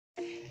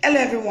Hello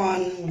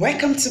everyone,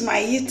 welcome to my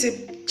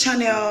YouTube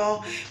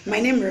channel. My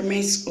name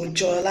remains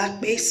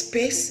Ojuolape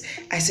space.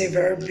 I say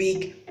very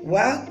big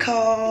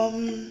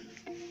welcome.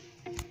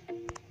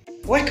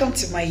 Welcome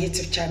to my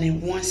YouTube channel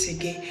once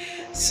again.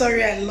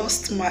 Sorry I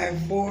lost my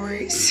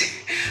voice.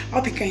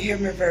 Hope you can hear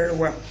me very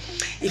well.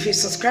 If you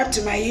subscribe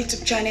to my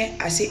YouTube channel,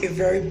 I say a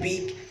very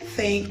big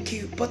thank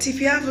you. But if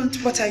you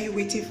haven't, what are you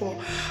waiting for?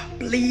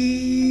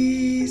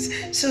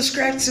 Please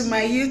subscribe to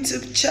my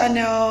YouTube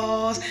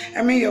channel.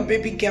 I mean your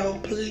baby girl,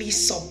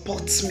 please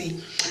support me.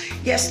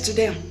 Yes,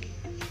 today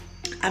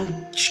I'm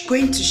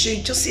going to show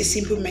you just a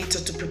simple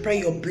method to prepare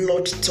your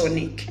blood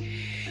tonic.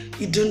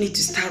 You don't need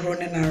to start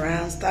running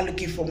around, start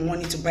looking for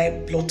money to buy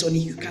blood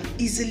tonic. You can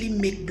easily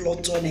make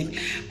blood tonic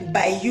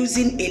by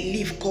using a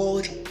leaf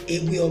called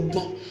Ewe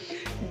Ogbo.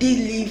 This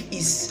leaf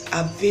is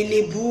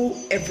available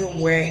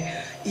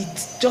everywhere.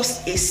 It's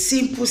just a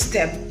simple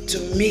step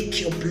to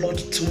make your blood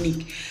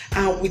tonic,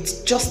 and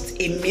with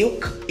just a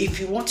milk, if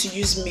you want to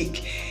use milk,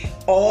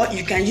 or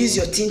you can use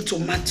your tin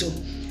tomato.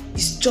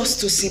 It's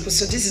just too simple.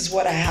 So this is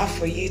what I have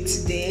for you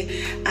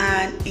today,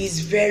 and it's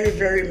very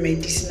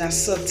medicinal.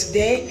 So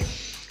today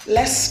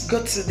let's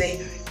go to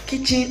the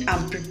kitchen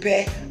and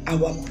prepare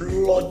our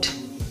blood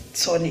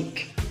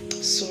tonic.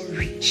 So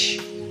rich,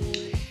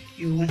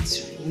 you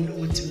won't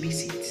want to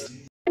miss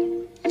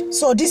it.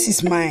 So this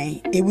is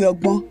my Ewe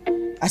Ogbo.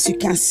 As you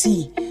can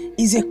see,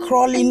 is a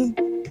crawling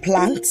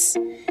plant.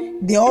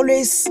 They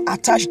always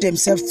attach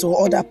themselves to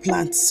other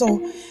plants. So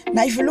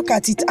now if you look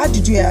at it, how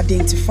did you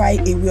identify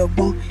Ewe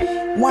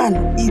Ogbo?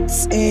 One,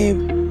 it's a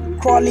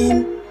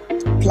crawling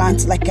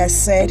plant, like I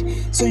said.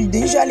 So they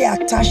usually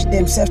attach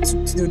themselves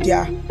to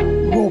their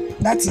rope,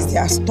 that is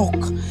their stalk.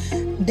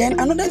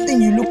 Then another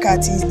thing you look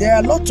at is there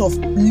are a lot of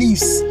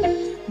leaves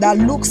that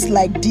looks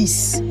like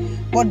this.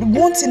 But the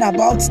one thing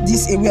about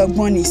this Ewe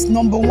Ogbo is,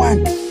 number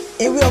one,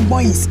 Ewe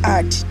Ogbo is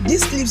hard.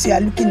 These leaves you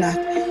are looking at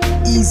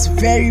is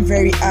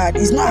very hard.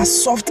 It's not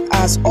as soft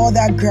as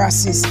other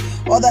grasses,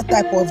 other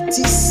type of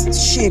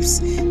these shapes.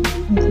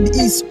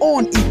 Its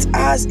own,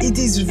 it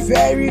is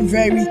very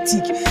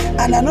thick.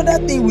 And another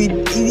thing with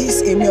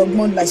this Ewe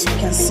Ogbo, as you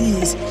can see,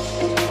 is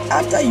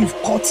after you've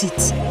cut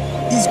it,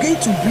 it's going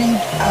to bring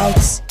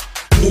out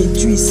a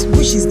juice,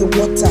 which is the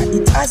water.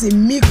 It has a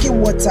milky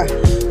water.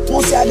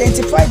 Once you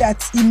identify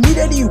that,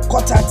 immediately you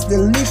cut out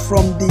the leaf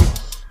from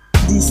the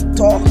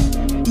stalk,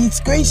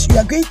 you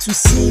are going to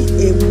see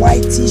a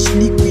whitish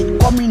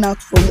liquid coming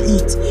out from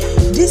it.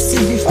 This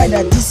signifies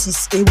that this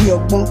is Ewe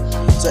Ogbo.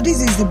 So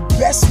this is the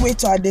best way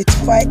to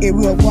identify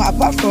Ewe Ogbo,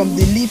 apart from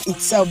the leaf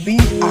itself being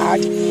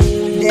hard.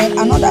 Then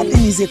another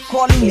thing is a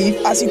crawling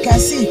leaf. As you can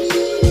see,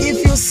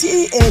 if you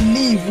see a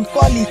leaf, we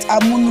call it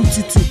amunu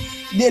tutu.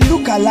 They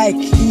look alike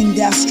in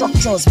their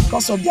structures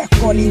because of their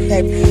crawling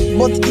type.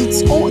 But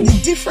it's all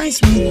the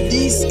difference with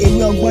this Ewe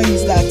Ogbo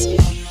is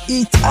that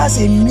it has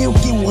a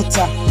milky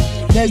water.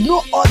 There's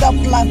no other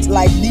plant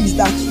like this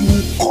that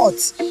you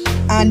cut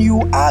and you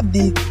have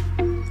the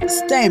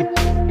stem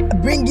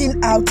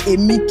bringing out a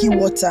milky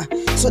water.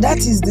 So that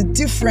is the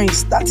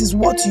difference. That is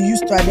what you use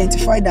to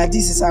identify that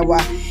this is our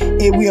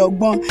Ewe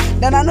Ogbo.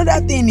 Then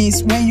another thing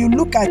is, when you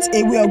look at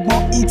Ewe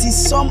Ogbo, it is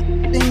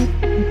something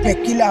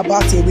peculiar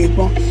about Ewe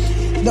Ogbo.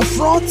 The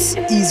front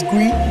is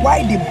green,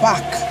 while the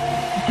back,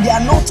 they are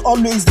not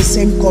always the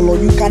same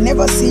color. You can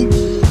never see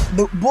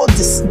both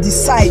the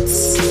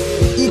sides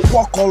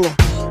equal color.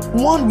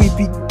 One will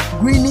be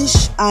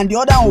greenish and the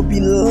other will be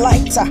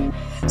lighter.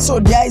 So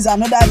there is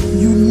another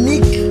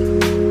unique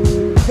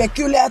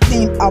peculiar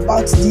thing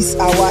about this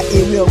our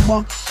Ewe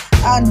Ogbo,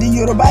 and the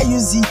Yoruba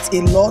use it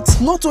a lot.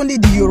 Not only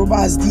the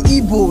Yorubas, the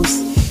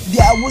Igbos,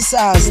 the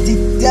Hausas, the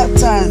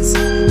Deltans,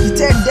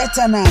 the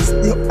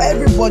Deltanans,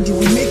 everybody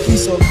will make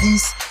use of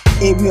this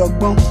Ewe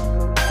Ogbo.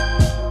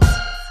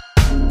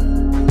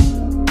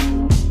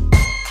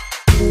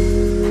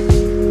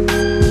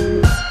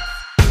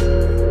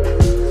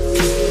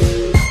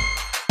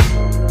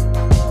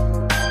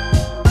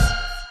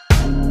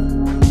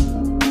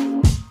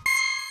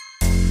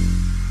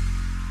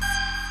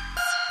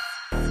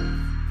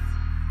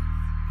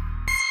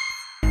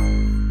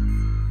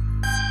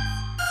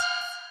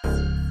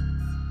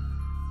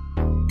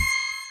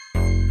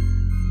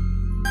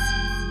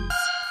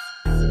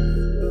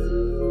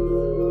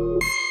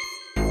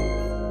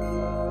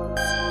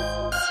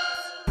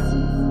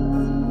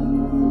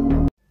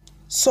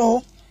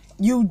 So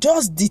you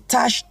just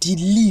detach the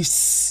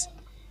leaves.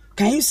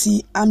 Can you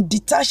see? I'm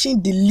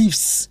detaching the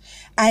leaves.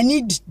 I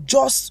need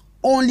just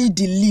only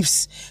the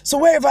leaves. So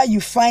wherever you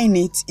find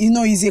it,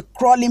 it's a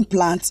crawling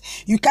plant.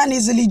 You can't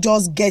easily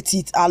just get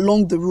it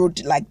along the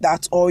road like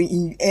that or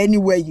in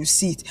anywhere you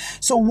see it.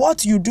 So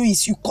what you do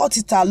is you cut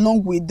it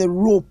along with the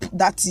rope,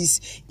 that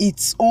is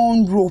its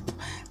own rope.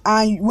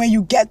 And when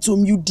you get to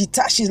them, you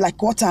detach it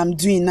like what I'm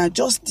doing now.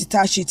 Just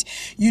detach it.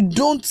 You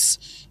don't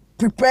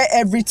prepare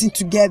everything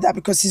together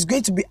because it's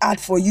going to be hard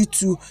for you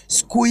to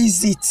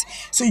squeeze it.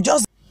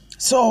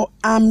 So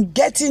I'm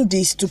getting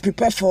this to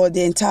prepare for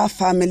the entire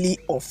family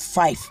of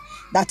 5.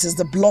 That is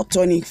the blood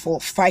tonic for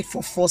 5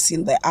 of us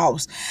in the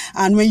house.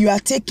 And when you are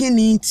taking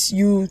it,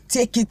 you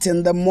take it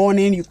in the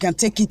morning, you can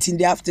take it in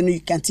the afternoon,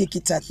 you can take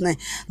it at night.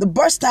 The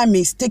best time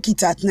is take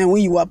it at night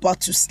when you are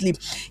about to sleep.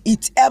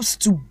 It helps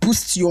to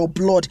boost your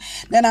blood.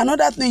 Then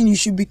another thing you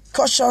should be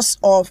cautious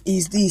of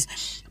is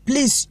this.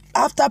 Please,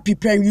 after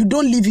preparing, you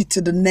don't leave it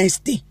till the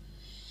next day.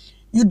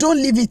 You don't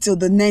leave it till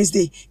the next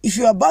day. If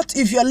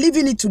you're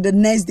leaving it to the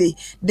next day,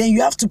 then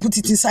you have to put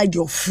it inside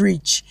your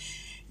fridge.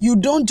 You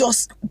don't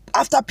just,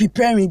 after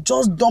preparing,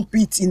 just dump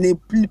it in a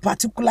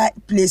particular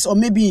place or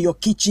maybe in your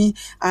kitchen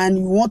and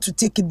you want to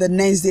take it the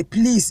next day.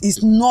 Please,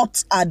 it's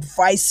not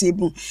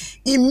advisable.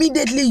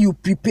 Immediately you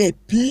prepare,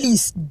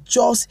 please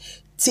just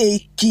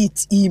take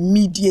it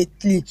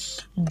immediately.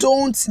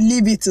 Don't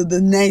leave it till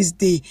the next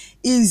day.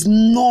 It's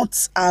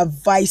not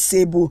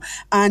advisable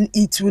and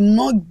it will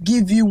not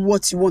give you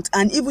what you want.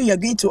 And even you're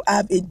going to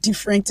have a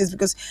different taste,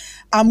 because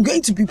I'm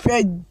going to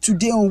prepare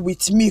today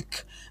with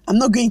milk. I'm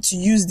not going to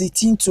use the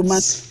tin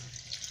tomato.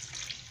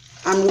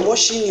 I'm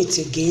washing it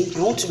again.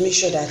 I want to make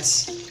sure that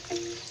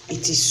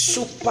it is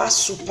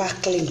super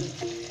clean.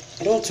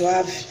 I don't want to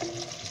have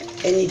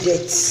any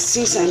dirt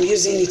since I'm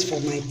using it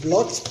for my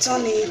blood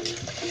tonic.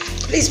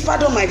 Please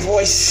pardon my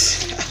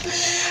voice.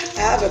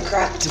 I have a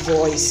cracked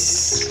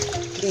voice.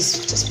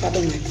 Please just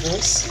pardon my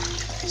voice.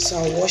 So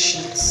I'll wash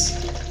it.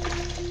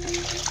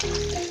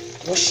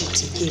 Wash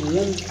it again,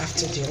 one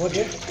after the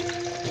other.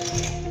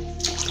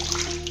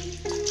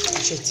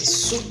 It is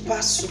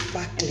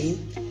super clean.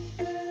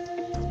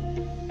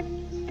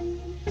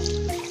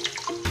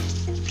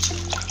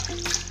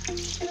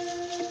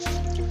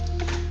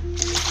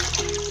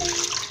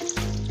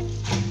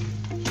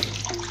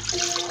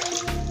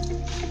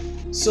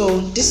 So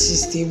this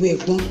is the Ewe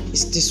Ogbo.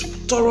 It's this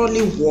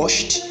thoroughly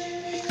washed.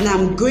 Now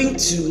I'm going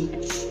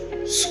to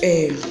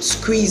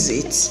squeeze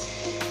it,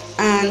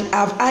 and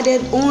I've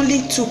added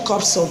only 2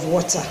 cups of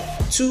water.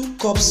 2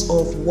 cups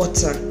of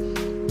water.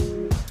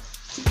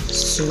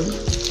 So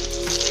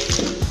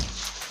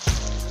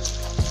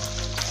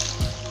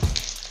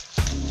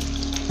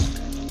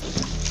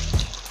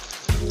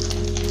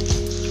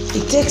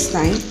it takes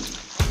time.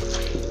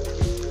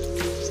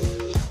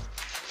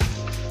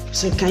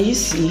 So can you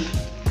see?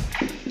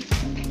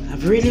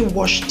 I've really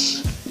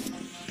washed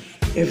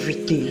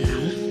everything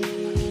now.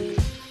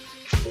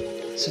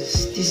 So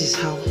this is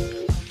how,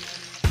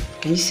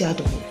 can you see how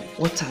the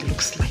water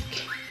looks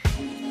like?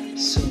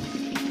 So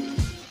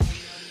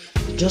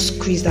just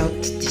squeezed out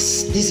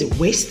this is a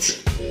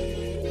waste.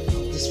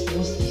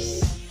 Dispose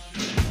this.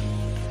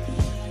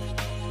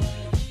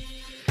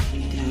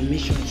 Then I'll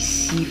make sure I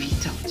sieve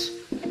it out.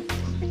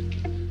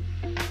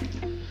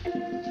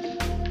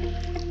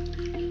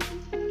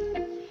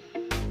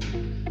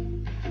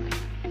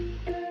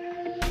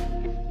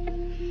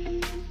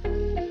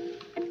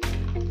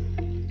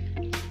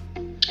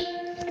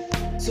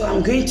 So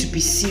I'm going to be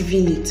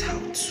sieving it out.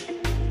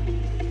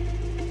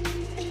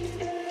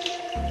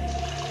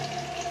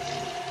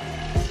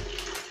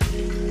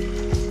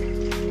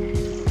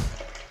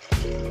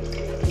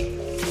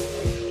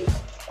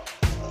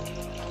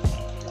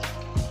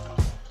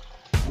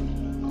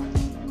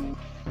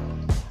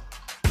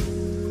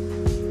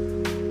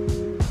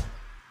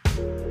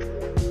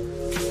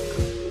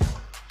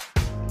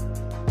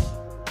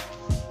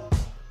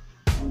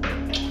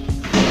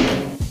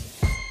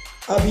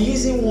 I'll be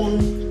using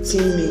 1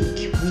 tin milk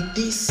with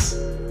this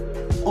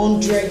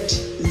 100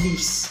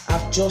 leaves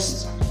I've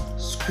just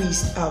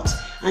squeezed out,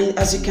 and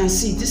as you can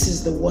see, this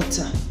is the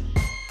water.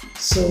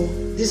 So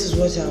this is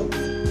what I'll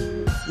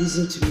be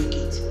using to make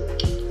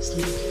it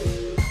sleep.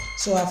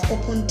 So I've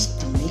opened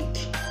the milk.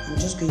 I'm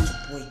just going to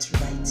pour it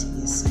right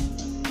inside.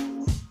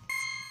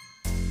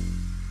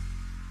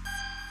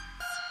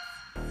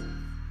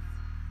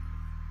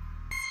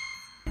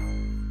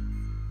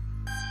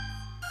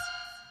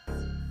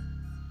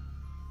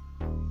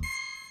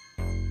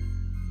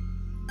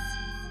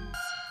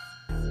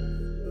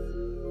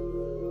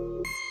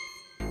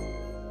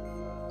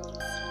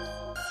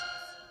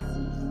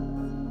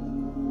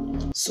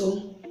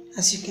 So,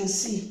 as you can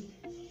see,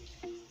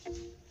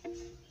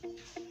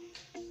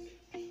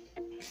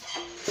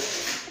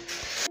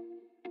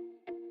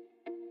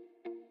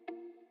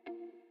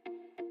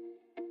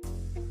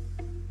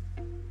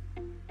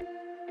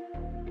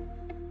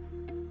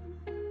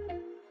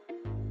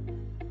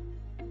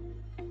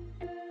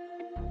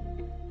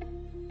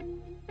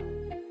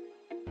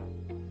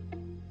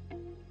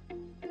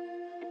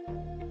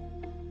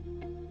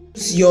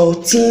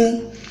 your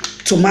tin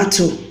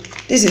tomato.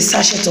 This is a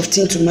sachet of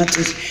tin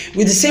tomatoes.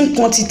 With the same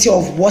quantity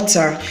of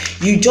water,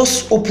 you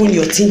just open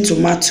your tin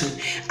tomato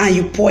and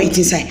you pour it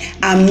inside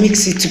and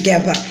mix it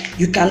together.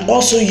 You can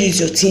also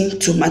use your tin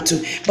tomato.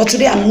 But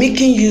today I'm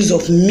making use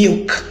of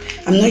milk.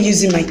 I'm not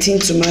using my tin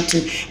tomato.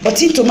 But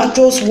tin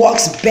tomatoes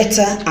works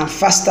better and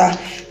faster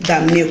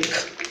than milk.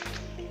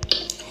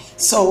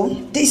 So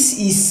this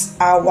is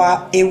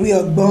our Ewe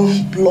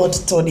Ogbo blood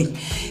tonic.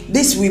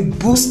 This will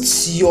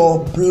boost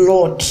your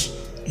blood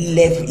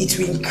level. It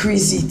will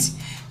increase it.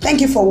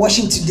 Thank you for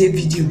watching today's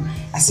video.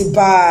 I say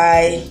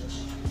bye.